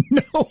have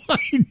no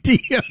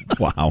idea.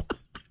 Wow.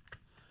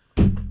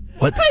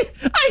 What?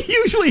 I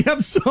usually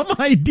have some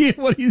idea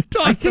what he's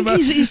talking about.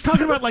 He's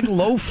talking about like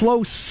low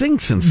flow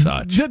sinks and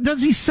such.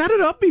 Does he set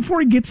it up before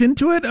he gets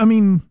into it? I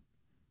mean,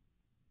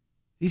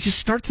 he just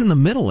starts in the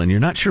middle and you're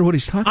not sure what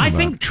he's talking about. I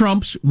think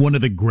Trump's one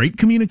of the great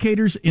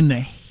communicators in the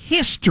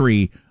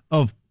history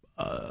of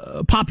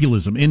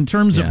populism in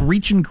terms of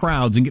reaching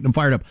crowds and getting them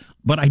fired up.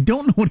 But I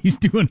don't know what he's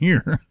doing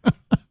here.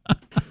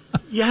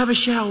 You have a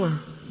shower.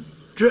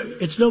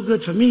 It's no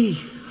good for me.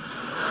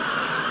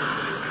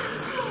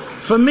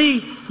 For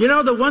me, you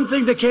know, the one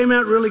thing that came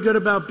out really good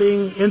about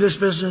being in this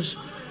business,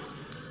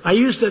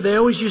 they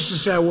always used to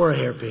say I wore a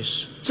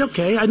hairpiece. It's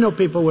okay. I know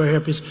people wear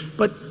hairpiece,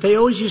 but they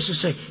always used to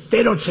say,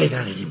 they don't say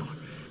that anymore.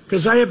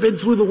 Because I have been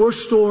through the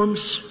worst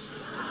storms.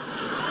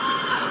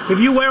 If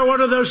you wear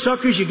one of those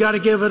suckers, you got to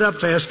give it up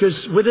fast,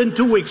 because within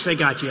 2 weeks they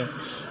got you.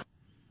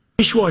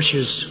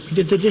 Dishwashers. We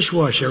did the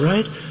dishwasher,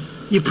 right?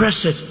 You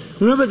press it.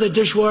 Remember the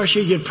dishwasher?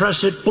 You'd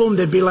press it, boom,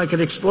 there'd be like an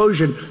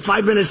explosion.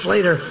 5 minutes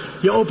later,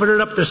 you open it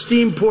up, the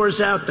steam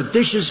pours out, the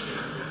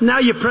dishes. Now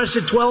you press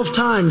it 12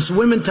 times.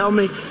 Women tell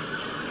me,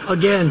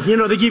 again, you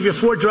know, they give you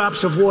 4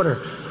 drops of water.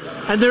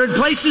 And they're in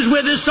places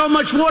where there's so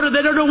much water,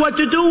 they don't know what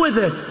to do with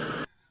it.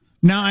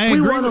 Now, I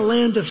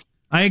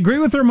agree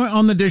with her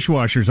on the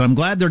dishwashers. I'm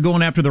glad they're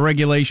going after the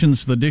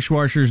regulations. The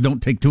dishwashers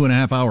don't take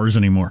 2.5 hours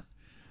anymore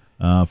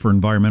for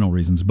environmental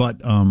reasons. But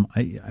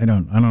I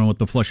don't know what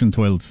the flushing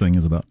toilets thing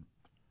is about.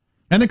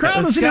 And the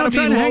crowd is trying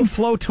to hang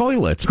flow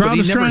toilets. Crowd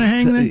is trying to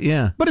hang there.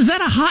 Yeah, but is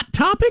that a hot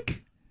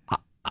topic?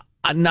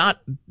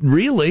 Not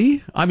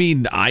really. I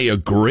mean, I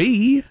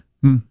agree.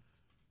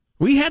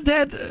 We had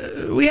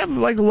that. We have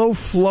like low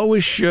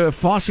flowish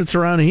faucets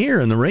around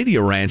here in the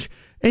Radio Ranch,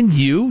 and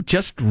you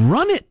just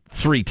run it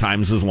 3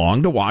 times as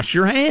long to wash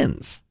your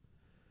hands.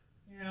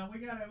 Yeah,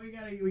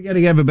 we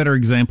gotta have a better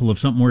example of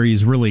something where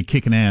he's really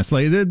kicking ass.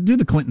 Like do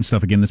the Clinton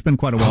stuff again. It's been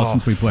quite a while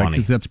since we played,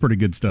 because that's pretty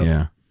good stuff.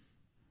 Yeah.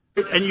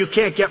 And you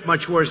can't get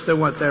much worse than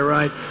what they're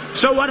right.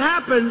 So what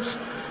happens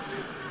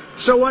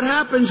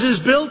is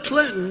Bill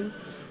Clinton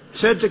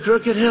said to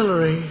Crooked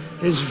Hillary,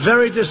 his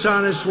very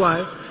dishonest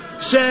wife,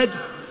 said,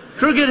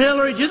 Crooked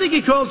Hillary, do you think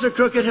he calls her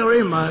Crooked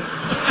Hillary?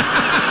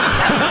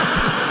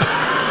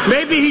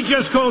 Maybe he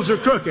just calls her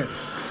Crooked.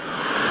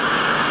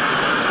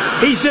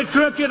 He said,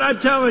 Crooked, I'm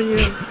telling you,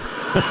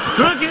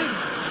 Crooked,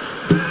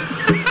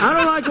 I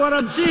don't like what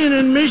I'm seeing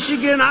in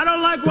Michigan. I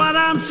don't like what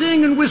I'm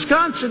seeing in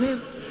Wisconsin.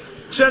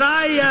 Said,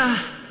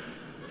 I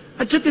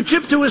took a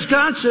trip to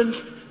Wisconsin,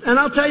 and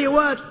I'll tell you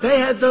what, they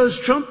had those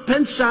Trump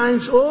Pence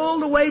signs all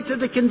the way to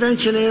the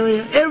convention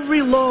area,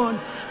 every lawn.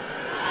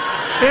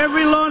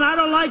 I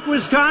don't like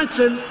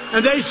Wisconsin.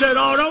 And they said,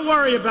 oh, don't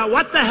worry about it.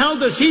 What the hell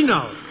does he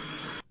know?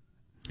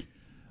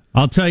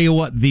 I'll tell you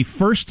what, the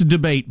first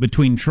debate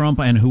between Trump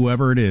and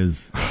whoever it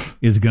is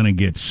going to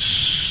get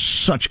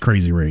such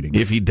crazy ratings.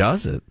 If he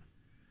does it.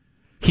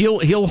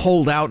 He'll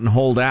hold out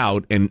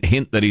and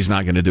hint that he's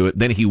not going to do it.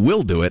 Then he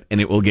will do it,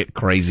 and it will get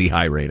crazy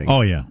high ratings.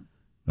 Oh, yeah.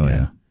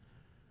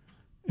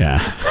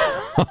 Yeah.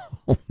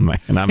 Oh, man.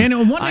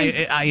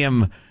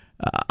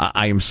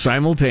 I am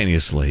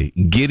simultaneously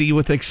giddy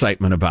with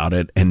excitement about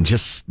it and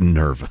just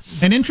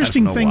nervous. An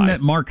interesting thing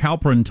that Mark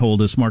Halperin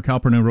told us, Mark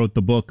Halperin, who wrote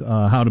the book,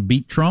 How to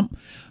Beat Trump,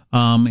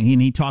 and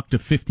he talked to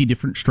 50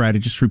 different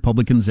strategists,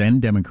 Republicans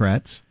and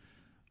Democrats,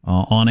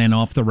 on and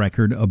off the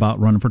record about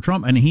running for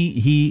Trump. And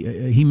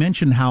he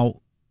mentioned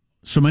how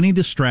so many of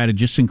the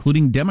strategists,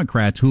 including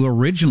Democrats, who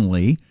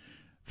originally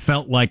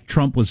felt like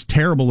Trump was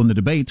terrible in the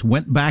debates,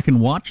 went back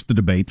and watched the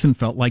debates and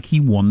felt like he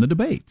won the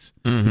debates.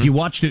 Mm-hmm. If you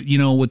watched it,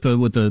 with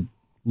the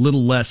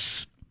little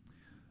less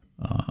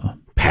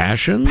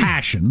passion,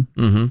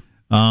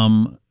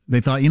 mm-hmm.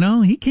 They thought,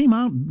 he came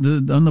out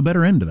on the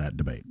better end of that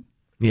debate.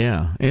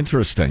 Yeah,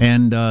 interesting.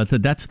 And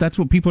that's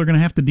what people are going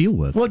to have to deal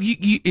with. Well,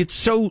 it's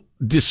so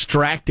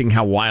distracting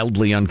how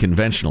wildly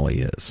unconventional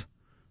he is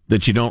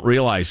that you don't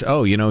realize,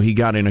 he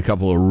got in a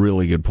couple of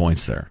really good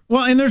points there.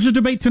 Well, and there's a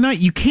debate tonight.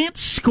 You can't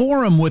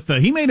score him with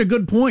he made a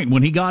good point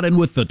when he got in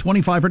with the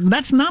 25%.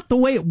 That's not the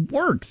way it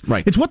works.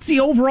 Right. It's what's the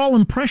overall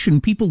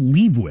impression people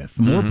leave with,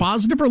 more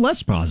positive or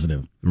less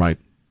positive. Right.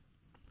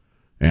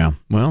 Yeah,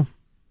 well,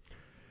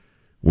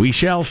 we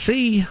shall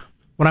see.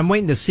 What I'm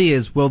waiting to see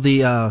is, will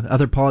the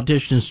other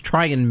politicians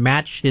try and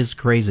match his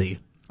crazy?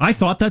 I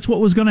thought that's what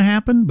was going to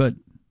happen, but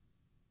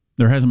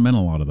there hasn't been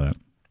a lot of that.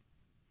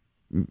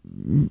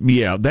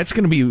 Yeah, that's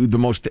going to be the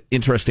most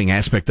interesting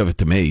aspect of it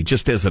to me,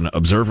 just as an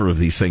observer of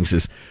these things,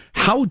 is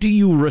how do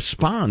you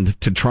respond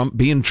to Trump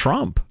being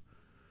Trump?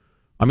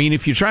 I mean,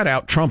 if you try to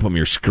out-Trump him,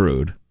 you're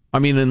screwed. I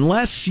mean,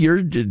 unless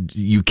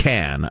you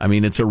can. I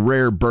mean, it's a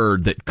rare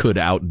bird that could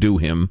outdo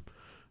him.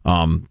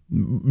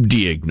 Do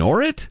you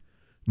ignore it?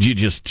 Do you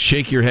just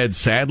shake your head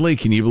sadly?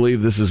 Can you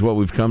believe this is what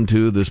we've come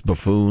to, this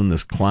buffoon,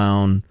 this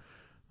clown?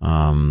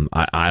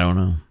 I don't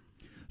know.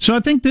 So I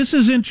think this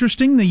is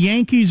interesting. The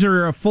Yankees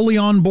are fully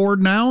on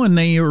board now, and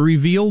they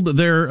revealed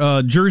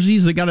their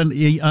jerseys. They got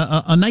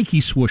a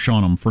Nike swoosh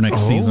on them for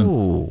next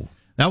season.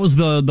 That was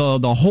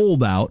the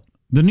holdout.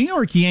 The New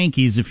York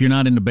Yankees, if you're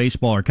not into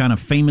baseball, are kind of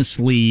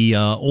famously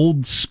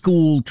old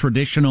school,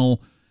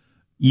 traditional.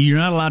 You're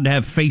not allowed to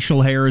have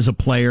facial hair as a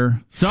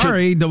player.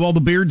 Sorry, all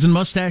the beards and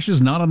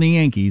mustaches, not on the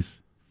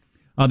Yankees.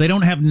 They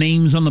don't have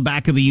names on the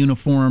back of the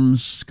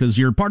uniforms because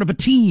you're part of a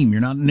team.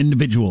 You're not an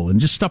individual, and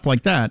just stuff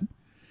like that.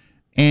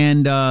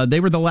 And they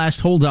were the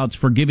last holdouts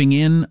for giving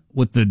in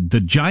with the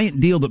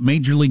giant deal that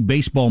Major League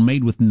Baseball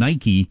made with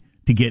Nike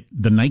to get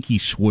the Nike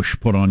swoosh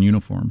put on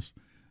uniforms.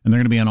 And they're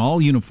going to be on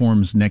all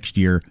uniforms next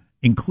year,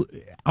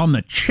 on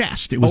the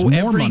chest. It was more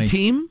every money.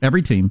 Team?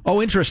 Every team.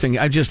 Oh, interesting.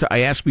 I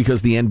asked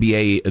because the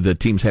NBA, the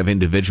teams have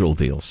individual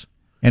deals.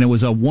 And it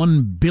was a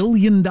 $1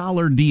 billion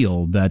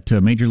deal that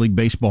Major League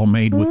Baseball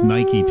made with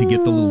Nike to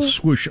get the little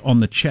swoosh on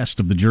the chest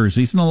of the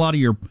jerseys. And a lot of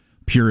your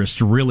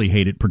purists really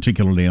hate it,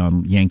 particularly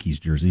on Yankees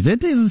jerseys.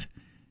 It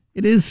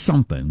is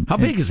something. How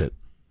big is it?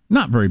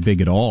 Not very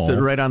big at all. Is it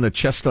right on the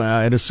chest,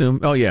 I'd assume?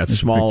 Oh, yeah, it's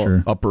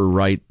small, upper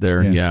right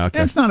there. Yeah,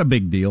 okay. It's not a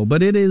big deal,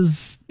 but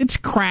it's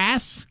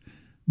crass,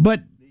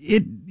 but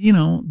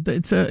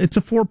it's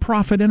a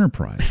for-profit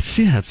enterprise.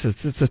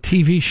 It's a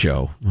TV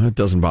show. It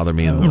doesn't bother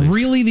me in the least.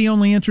 Really, the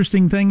only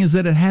interesting thing is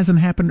that it hasn't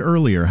happened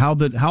earlier. How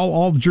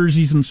all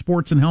jerseys and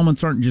sports and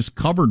helmets aren't just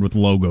covered with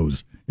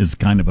logos is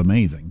kind of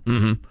amazing.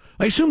 Mm-hmm.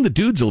 I assume the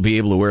dudes will be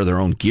able to wear their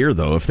own gear,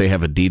 though. If they have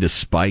Adidas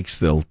spikes,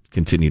 they'll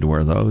continue to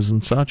wear those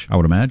and such. I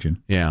would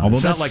imagine. Yeah. Although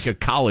it's not like a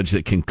college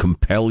that can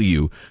compel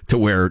you to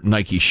wear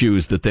Nike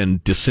shoes that then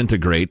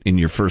disintegrate in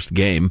your first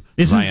game,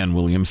 Zion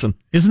Williamson.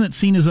 Isn't it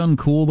seen as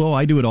uncool, though?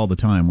 I do it all the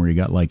time, where you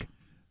got like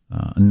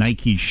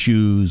Nike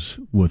shoes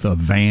with a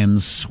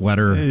Vans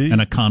sweater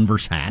and a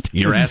Converse hat.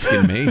 You're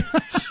asking me?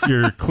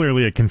 You're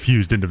clearly a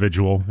confused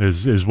individual,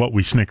 is what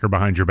we snicker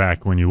behind your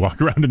back when you walk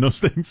around in those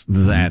things.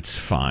 That's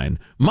fine.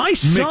 My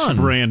son... Mixed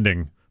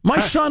branding. My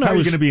son... How are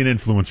you going to be an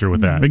influencer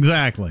with that?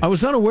 Exactly. I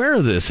was unaware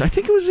of this. I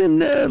think it was in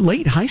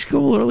late high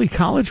school, early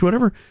college,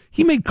 whatever.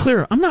 He made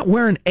clear, I'm not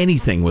wearing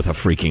anything with a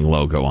freaking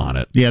logo on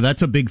it. Yeah,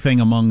 that's a big thing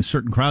among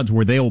certain crowds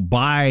where they'll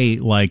buy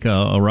like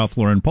a Ralph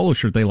Lauren polo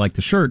shirt. They like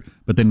the shirt,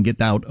 but then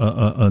get out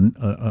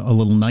a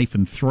little knife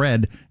and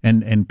thread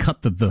and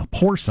cut the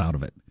horse out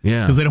of it.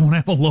 Yeah, because they don't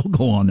have a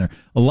logo on there.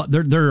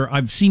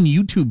 I've seen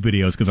YouTube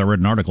videos because I read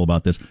an article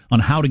about this on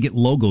how to get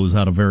logos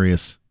out of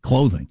various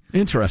clothing.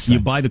 Interesting. You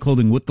buy the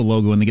clothing with the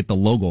logo and they get the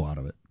logo out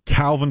of it.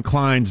 Calvin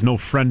Klein's No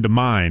Friend of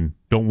Mine.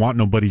 Don't want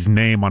nobody's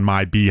name on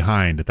my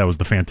behind. That was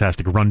the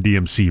fantastic Run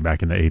DMC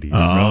back in the 80s.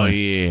 Oh,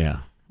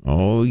 yeah.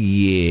 Oh,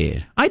 yeah.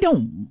 I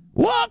don't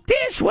walk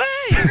this way.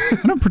 I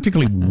don't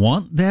particularly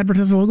want the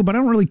advertising logo, but I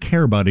don't really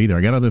care about it either.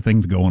 I got other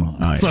things going on.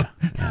 Oh, so,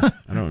 yeah.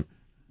 I don't...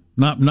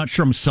 Not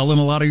sure I'm selling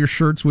a lot of your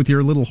shirts with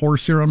your little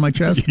horse here on my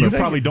chest. You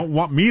probably don't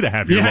want me to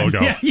have your logo.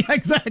 Yeah,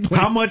 exactly.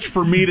 How much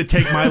for me to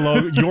take my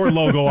your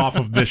logo off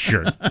of this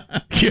shirt?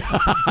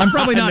 I'm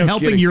probably not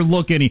helping your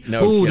look any.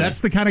 No, that's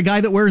the kind of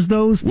guy that wears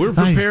those. We're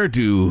prepared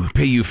to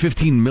pay you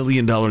 $15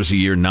 million a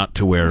year not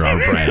to wear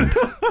our brand.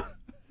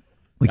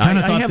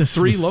 I have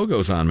 3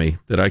 logos on me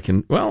that I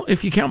can. Well,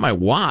 if you count my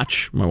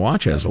watch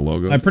has a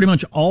logo. I pretty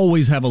much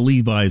always have a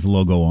Levi's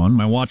logo on.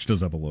 My watch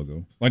does have a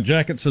logo. My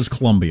jacket says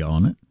Columbia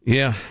on it.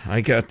 Yeah,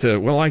 I got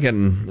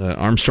an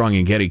Armstrong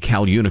and Getty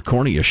Cal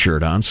Unicornia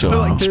shirt on,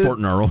 so I'm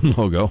sporting our own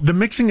logo. The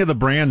mixing of the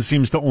brands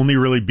seems to only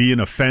really be an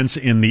offense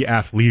in the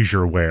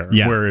athleisure wear,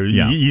 where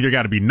you either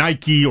got to be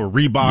Nike or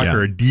Reebok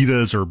or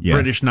Adidas or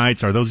British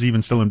Knights. Are those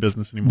even still in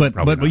business anymore?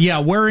 But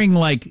wearing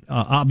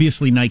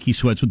obviously Nike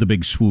sweats with the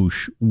big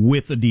swoosh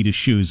with Adidas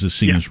shoes is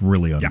seen as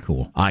really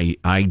uncool.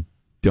 I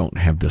don't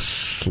have the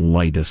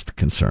slightest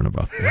concern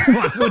about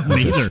that. I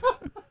wouldn't either.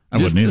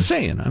 Just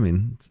saying. I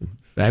mean, it's a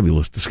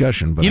fabulous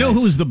discussion. But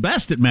who was the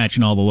best at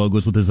matching all the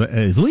logos with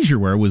his leisure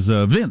wear was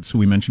Vince, who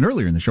we mentioned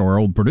earlier in the show, our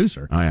old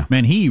producer. Oh, yeah.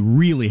 Man, he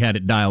really had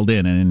it dialed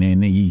in,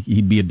 and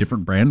he'd be a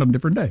different brand on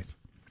different days.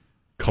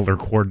 Color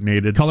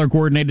coordinated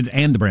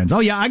and the brands. Oh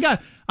yeah, I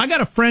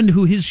got a friend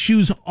who his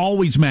shoes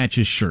always match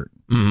his shirt.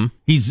 Mm-hmm.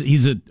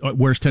 He's a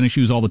wears tennis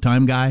shoes all the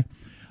time guy,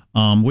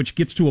 which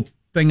gets to a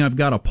thing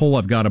a poll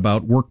I've got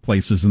about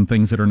workplaces and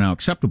things that are now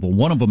acceptable.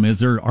 One of them is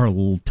there are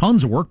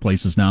tons of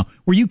workplaces now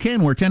where you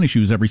can wear tennis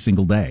shoes every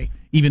single day,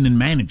 even in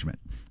management.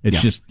 It's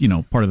just,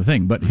 part of the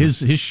thing. But his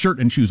shirt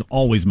and shoes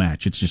always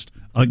match. It's just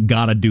a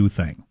gotta do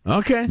thing.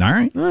 Okay. All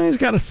right. Well, he's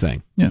got a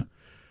thing. Yeah.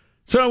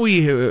 So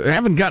we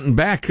haven't gotten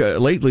back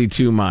lately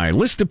to my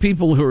list of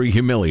people who are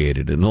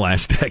humiliated in the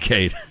last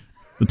decade.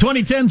 The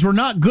 2010s were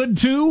not good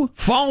too.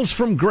 Falls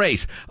from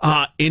grace.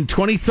 In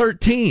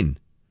 2013,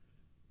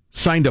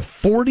 signed a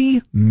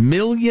 $40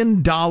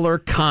 million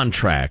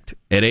contract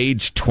at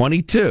age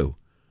 22,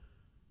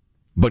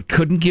 but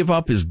couldn't give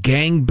up his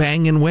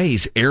gang-banging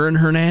ways. Aaron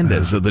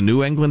Hernandez of the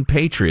New England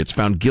Patriots,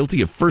 found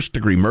guilty of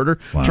first-degree murder.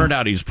 Wow. Turned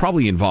out he was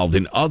probably involved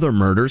in other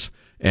murders,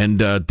 and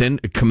then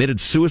committed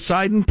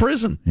suicide in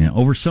prison. Yeah,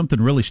 over something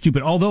really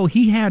stupid. Although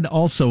he had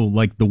also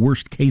the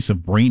worst case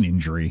of brain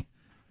injury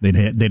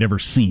they'd ever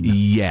seen.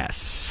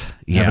 Yes.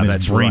 Yeah,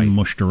 that's brain right.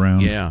 Mushed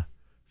around. Yeah.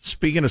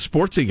 Speaking of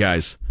sportsy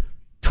guys,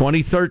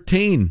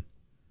 2013,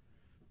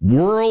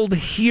 world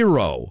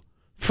hero,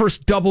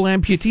 first double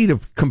amputee to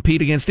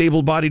compete against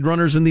able-bodied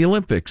runners in the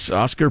Olympics.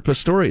 Oscar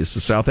Pistorius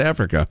of South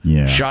Africa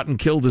shot and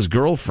killed his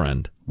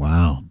girlfriend.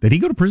 Wow. Did he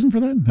go to prison for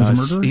that as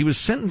a murderer? He was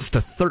sentenced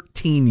to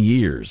 13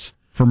 years.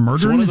 For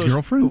murdering his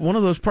girlfriend? One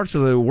of those parts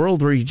of the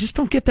world where you just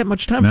don't get that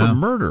much time for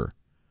murder.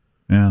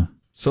 Yeah.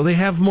 So they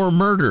have more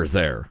murder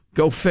there.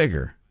 Go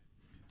figure.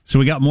 So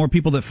we got more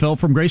people that fell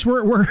from grace.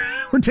 We're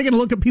taking a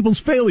look at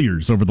people's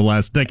failures over the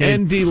last decade.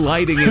 And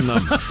delighting in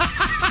them.